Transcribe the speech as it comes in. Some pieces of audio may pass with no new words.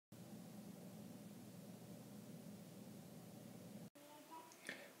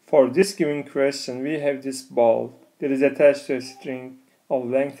For this given question, we have this ball that is attached to a string of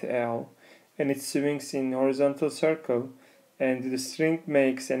length L, and it swings in horizontal circle, and the string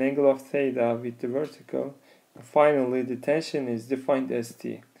makes an angle of theta with the vertical. And finally, the tension is defined as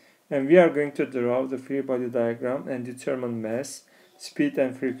T. And we are going to draw the free body diagram and determine mass, speed,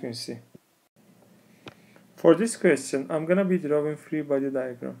 and frequency. For this question, I'm going to be drawing free body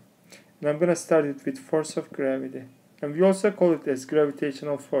diagram. And I'm going to start it with force of gravity. And we also call it as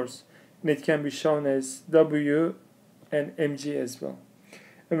gravitational force. And it can be shown as W and mg as well.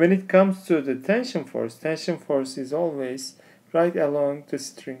 And when it comes to the tension force is always right along the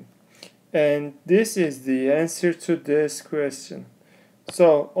string. And this is the answer to this question.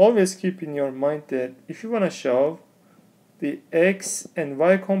 So always keep in your mind that if you want to show the x and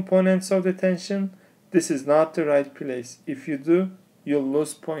y components of the tension, this is not the right place. If you do, you'll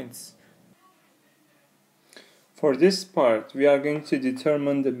lose points. For this part, we are going to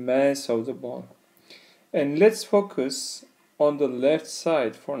determine the mass of the ball. And let's focus on the left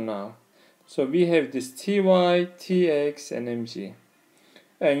side for now. So we have this Ty, Tx, and mg.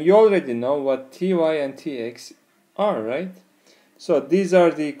 And you already know what Ty and Tx are, right? So these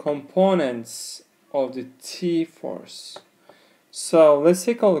are the components of the T force. So let's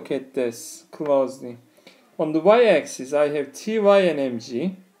take a look at this closely. On the y-axis, I have Ty and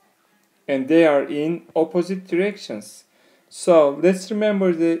mg, and they are in opposite directions. So let's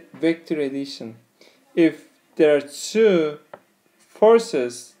remember the vector addition. If there are two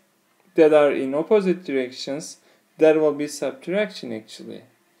forces that are in opposite directions, there will be subtraction actually.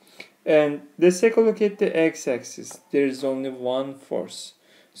 And let's take a look at the x-axis. There is only one force.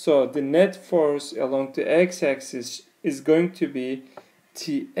 So the net force along the x-axis is going to be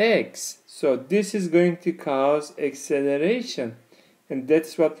Tx. So this is going to cause acceleration. And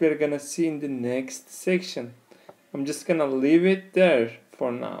that's what we're going to see in the next section. I'm just going to leave it there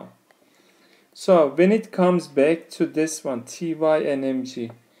for now. So when it comes back to this one, Ty and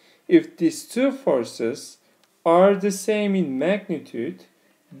mg, if these two forces are the same in magnitude,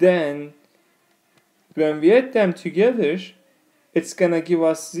 then when we add them together, it's going to give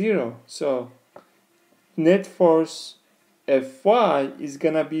us 0. So net force Fy is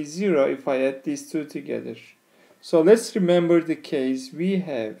going to be 0 if I add these two together. So let's remember the case we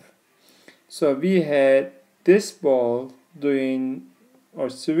have. So we had this ball doing or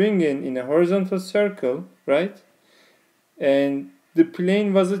swinging in a horizontal circle, right? And the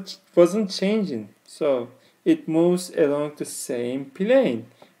plane wasn't changing. So it moves along the same plane.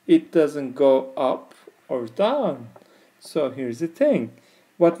 It doesn't go up or down. So here's the thing.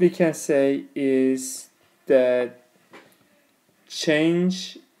 What we can say is that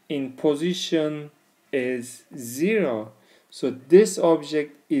change in position is 0. So this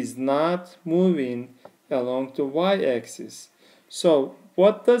object is not moving along the y-axis. So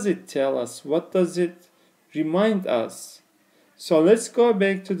what does it tell us? What does it remind us? So let's go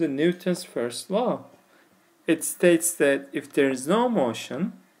back to the Newton's first law. It states that if there is no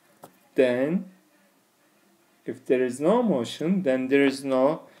motion, then there is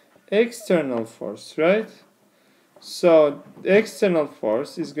no external force, right? So the external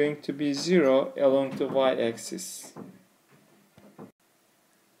force is going to be 0 along the y-axis.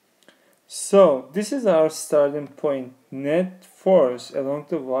 So this is our starting point. Net force along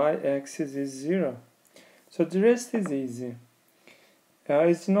the y-axis is 0. So the rest is easy.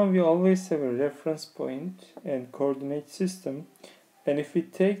 As you know, we always have a reference point and coordinate system. And if we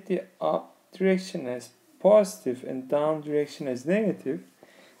take the up direction as positive and down direction as negative,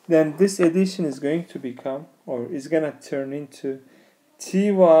 then this addition is going to become, or is going to turn into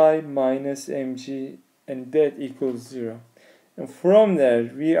Ty minus mg, and that equals 0. And from there,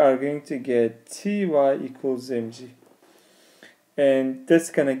 we are going to get Ty equals mg. And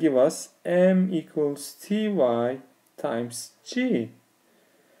that's going to give us m equals Ty times g.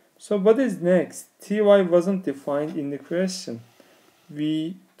 So what is next? Ty wasn't defined in the question.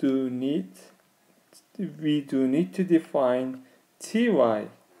 We do need to define Ty.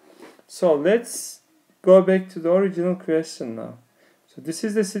 So let's go back to the original question now. So this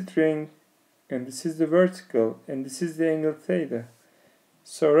is the string, and this is the vertical, and this is the angle theta.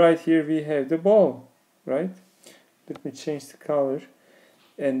 So right here we have the ball, right? Let me change the color.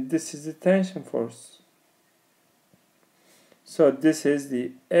 And this is the tension force. So this is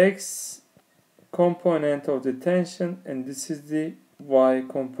the x component of the tension, and this is the y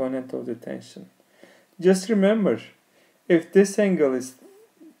component of the tension. Just remember, if this angle is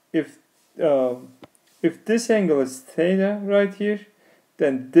theta right here,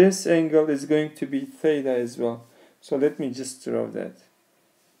 then this angle is going to be theta as well. So let me just draw that.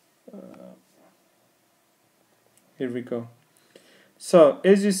 Here we go. So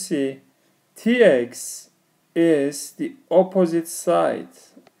as you see, Tx is the opposite side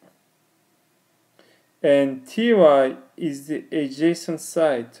and Ty is the adjacent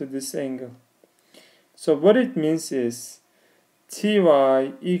side to this angle. So what it means is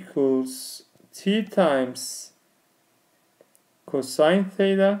Ty equals T times cosine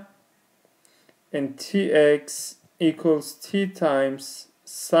theta and Tx equals T times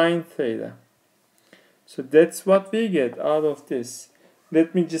sine theta. So that's what we get out of this.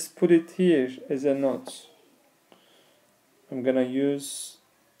 Let me just put it here as a note. I'm gonna use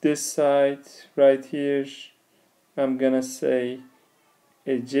this side right here. I'm gonna say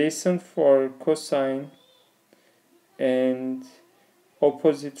adjacent for cosine and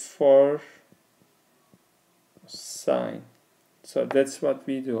opposite for sine. So that's what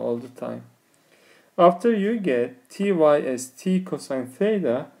we do all the time. After you get Ty as T cosine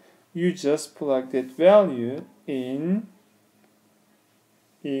theta, you just plug that value in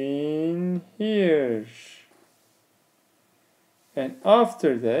here. And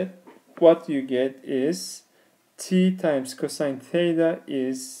after that, what you get is T times cosine theta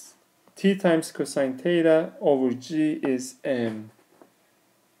is T times cosine theta over G is M.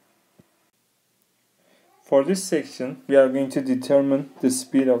 For this section, we are going to determine the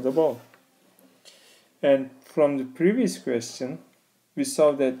speed of the ball. And from the previous question, we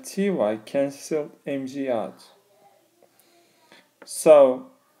saw that Ty cancelled mg out.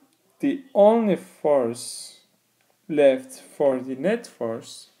 So the only force left for the net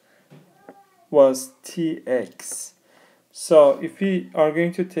force was Tx. So if we are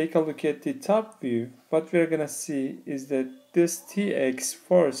going to take a look at the top view, what we're going to see is that this Tx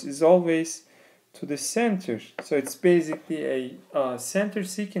force is always to the center. So it's basically a center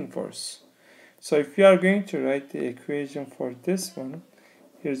seeking force. So if we are going to write the equation for this one,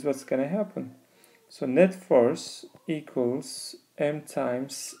 here's what's going to happen. So net force equals m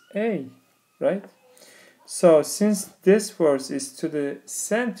times a, right? So since this force is to the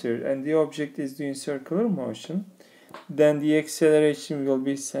center and the object is doing circular motion, then the acceleration will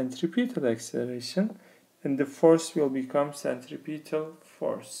be centripetal acceleration and the force will become centripetal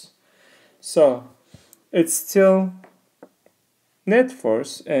force. So it's still net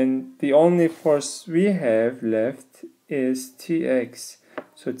force and the only force we have left is Tx.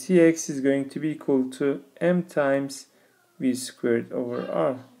 So Tx is going to be equal to m times v squared over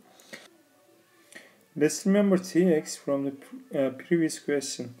r. Let's remember Tx from the previous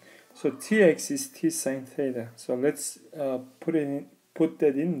question. So Tx is T sine theta. So let's put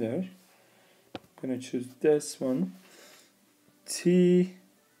that in there. I'm going to choose this one. T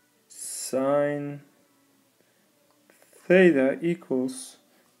sine theta equals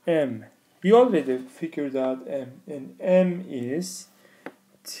m. We already figured out m, and m is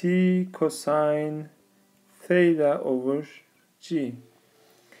T cosine theta over g,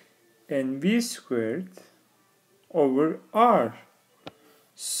 and v squared over r.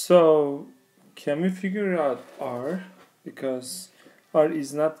 So can we figure out r? Because r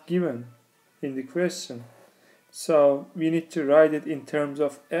is not given in the question. So we need to write it in terms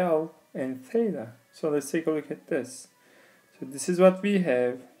of L and theta. So let's take a look at this. So this is what we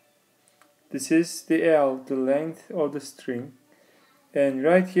have. This is the L, the length of the string. And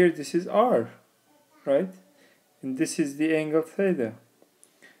right here, this is R, right? And this is the angle theta.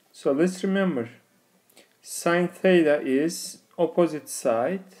 So let's remember, sine theta is opposite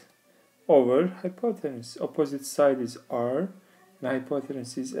side over hypotenuse. Opposite side is R, and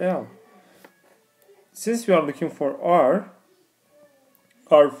hypotenuse is L. Since we are looking for R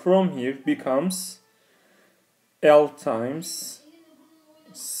from here becomes L times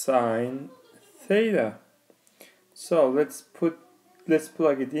sine theta. So let's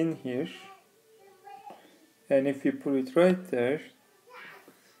plug it in here, and if you put it right there,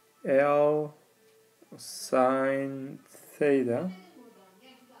 L sine theta,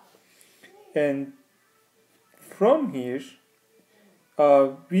 and from here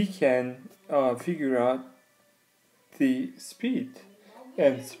we can figure out the speed,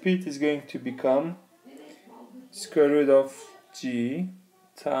 and speed is going to become square root of g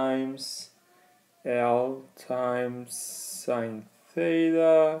times L times sine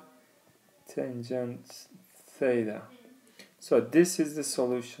theta tangent theta. So this is the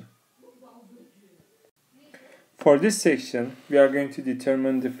solution. For this section, we are going to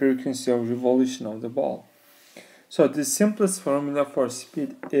determine the frequency of revolution of the ball. So the simplest formula for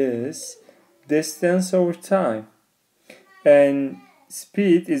speed is distance over time. And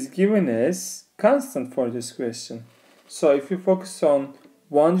speed is given as constant for this question. So if you focus on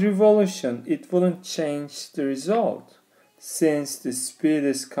one revolution, it wouldn't change the result since the speed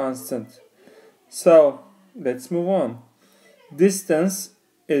is constant. So let's move on. Distance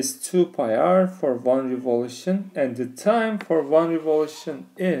is 2 pi r for one revolution, and the time for one revolution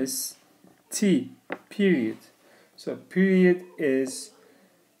is t, period. So period is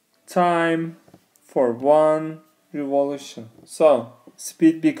time for one revolution. So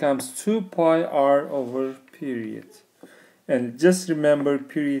speed becomes 2 pi r over period. And just remember,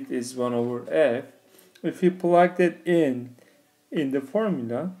 period is 1 over f. If you plug that in the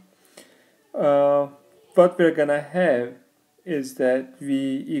formula, what we're gonna have is that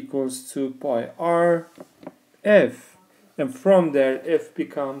v equals 2 pi r f, and from there f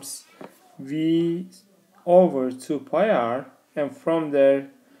becomes v over 2 pi r, and from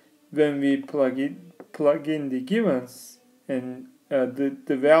there when we plug in the givens and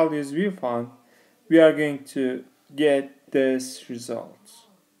the values we found, we are going to get this result.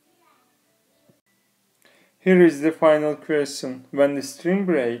 Here is the final question. When the string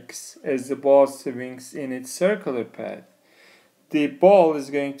breaks as the ball swings in its circular path, the ball is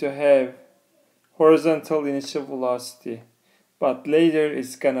going to have horizontal initial velocity, but later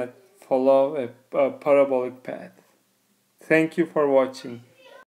it's gonna follow a parabolic path. Thank you for watching.